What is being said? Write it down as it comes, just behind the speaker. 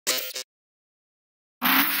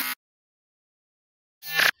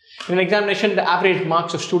In an examination, the average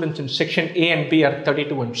marks of students in section A and B are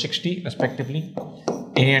 32 and 60 respectively.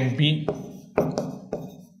 A and B,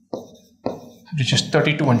 which is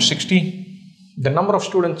 32 and 60. The number of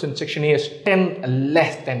students in section A is 10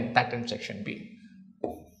 less than that in section B.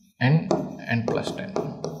 N plus 10.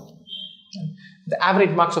 The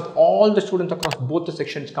average marks of all the students across both the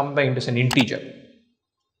sections combined is an integer.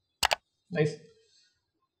 Nice.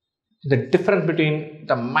 The difference between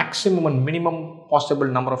the maximum and minimum possible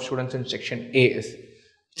number of students in section A is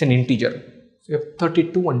it's an integer. So you have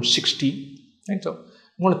 32 and 60. Right? So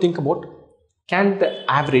you want to think about, can the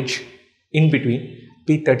average in between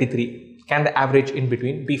be 33? Can the average in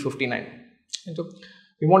between be 59? And so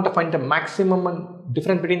we want to find the maximum and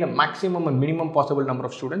difference between the maximum and minimum possible number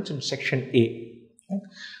of students in section A. Right?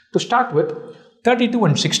 To start with, 32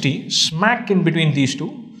 and 60, smack in between these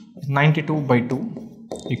two, 92 by 2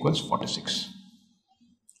 equals 46.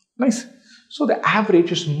 Nice. So the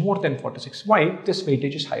average is more than 46. Why? This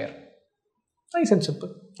weightage is higher. Nice and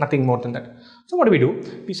simple. Nothing more than that. So what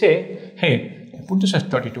do? We say, hey, put this as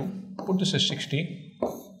 32, put this as 60,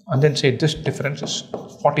 and then say this difference is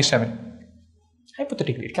 47.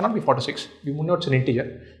 Hypothetically, it cannot be 46. We know it's an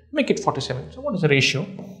integer. Make it 47. So what is the ratio?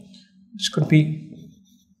 This could be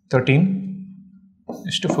 13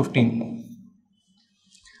 is to 15.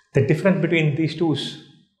 The difference between these two is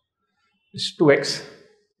 2x.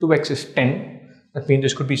 2x is 10. That means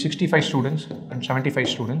this could be 65 students and 75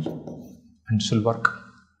 students, and this will work.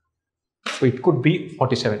 So it could be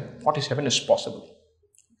 47. 47 is possible.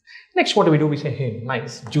 Next, what do? We say, hey,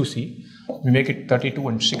 nice, juicy. We make it 32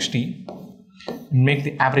 and 60. Make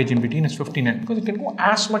the average in between as 59, because it can go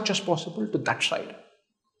as much as possible to that side.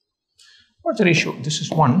 What's the ratio? This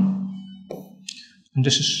is 1 and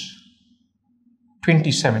this is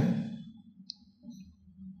 27.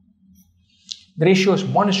 The ratio is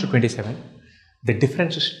 1 is to 27. The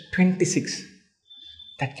difference is 26.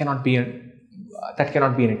 That cannot be in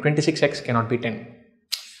 26x cannot be 10.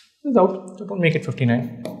 This is out. So don't make it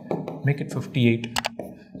 59. Make it 58.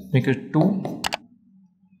 Make it 2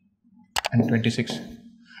 and 26.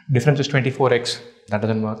 Difference is 24x. That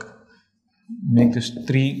doesn't work. Make this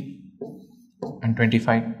 3 and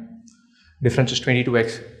 25. Difference is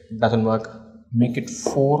 22x. Doesn't work. Make it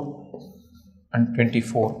 4 and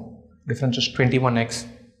 24. Difference is 21x.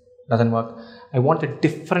 Doesn't work. I want the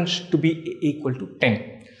difference to be equal to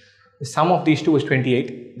 10. The sum of these two is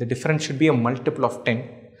 28. The difference should be a multiple of 10.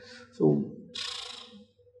 So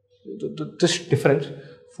this difference,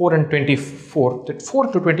 4 and 24, that 4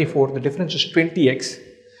 to 24, the difference is 20x.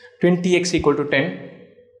 20x equal to 10.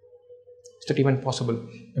 Is that even possible?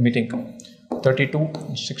 Let me think.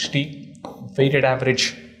 32, 60, weighted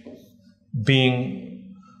average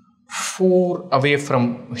being 4 away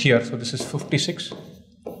from here. So this is 56.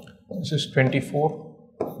 This is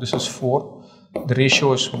 24. This is 4. The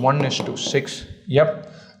ratio is 1 is to 6. Yep.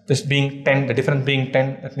 This being 10, the difference being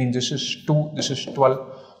 10, that means this is 2, this is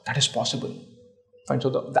 12. That is possible. Fine. So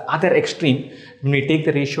the other extreme, when we take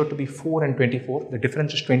the ratio to be 4 and 24, the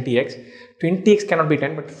difference is 20x. 20x cannot be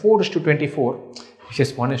 10, but 4 is to 24, which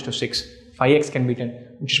is 1 is to 6. 5x can be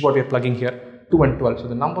 10, which is what we are plugging here, 2 and 12. So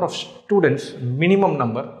the number of students, minimum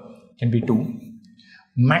number can be 2.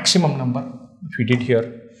 Maximum number, which we did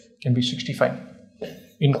here, can be 65.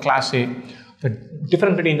 In class A, the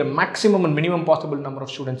difference between the maximum and minimum possible number of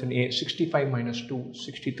students in A, 65 minus 2,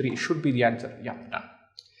 63 should be the answer. Yeah, done.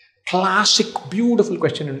 Classic, beautiful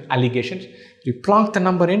question in allegations. You plonk the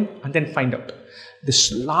number in and then find out.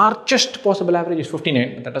 This largest possible average is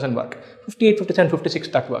 59, but that doesn't work. 58, 57, 56,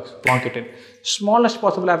 that works. Plonk it in. Smallest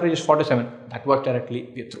possible average is 47. That works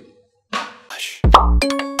directly. We are through.